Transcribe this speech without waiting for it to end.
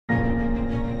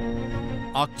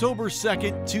October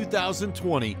 2nd,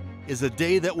 2020 is a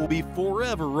day that will be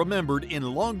forever remembered in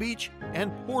Long Beach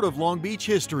and Port of Long Beach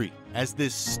history as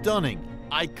this stunning,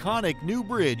 iconic new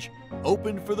bridge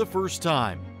opened for the first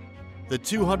time. The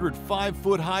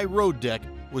 205-foot-high road deck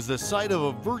was the site of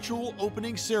a virtual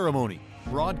opening ceremony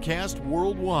broadcast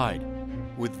worldwide.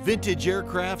 With vintage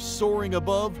aircraft soaring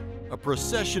above, a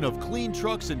procession of clean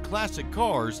trucks and classic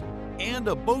cars, and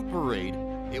a boat parade,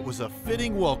 it was a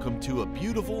fitting welcome to a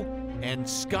beautiful and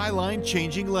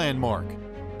skyline-changing landmark.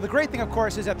 The great thing, of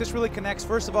course, is that this really connects,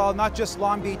 first of all, not just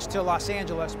Long Beach to Los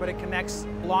Angeles, but it connects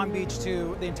Long Beach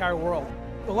to the entire world.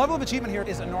 The level of achievement here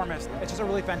is enormous. It's just a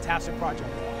really fantastic project.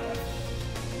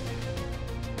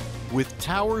 With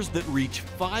towers that reach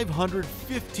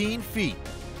 515 feet,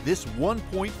 this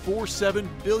 $1.47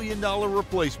 billion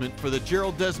replacement for the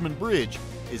Gerald Desmond Bridge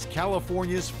is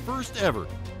California's first ever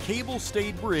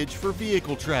cable-stayed bridge for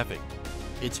vehicle traffic.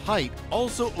 Its height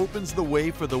also opens the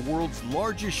way for the world's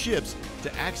largest ships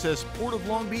to access Port of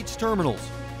Long Beach terminals,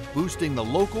 boosting the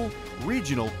local,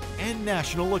 regional, and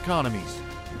national economies.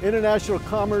 International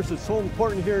commerce is so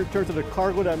important here in terms of the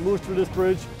cargo that moves through this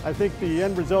bridge. I think the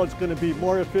end result is going to be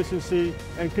more efficiency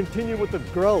and continue with the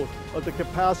growth of the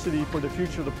capacity for the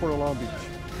future of the Port of Long Beach.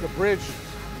 The bridge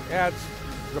adds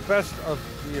the best of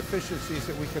the efficiencies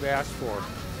that we could ask for.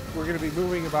 We're going to be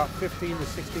moving about 15,000 to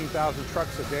 16,000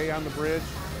 trucks a day on the bridge.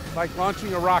 Like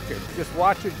launching a rocket. Just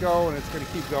watch it go and it's going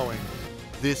to keep going.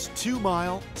 This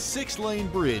 2-mile, 6-lane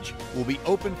bridge will be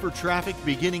open for traffic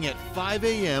beginning at 5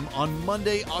 a.m. on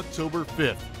Monday, October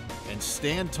 5th, and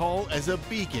stand tall as a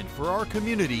beacon for our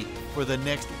community for the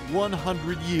next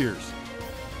 100 years.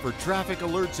 For traffic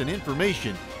alerts and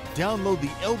information, download the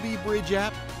LB Bridge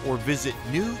app or visit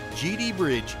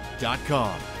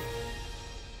newgdbridge.com.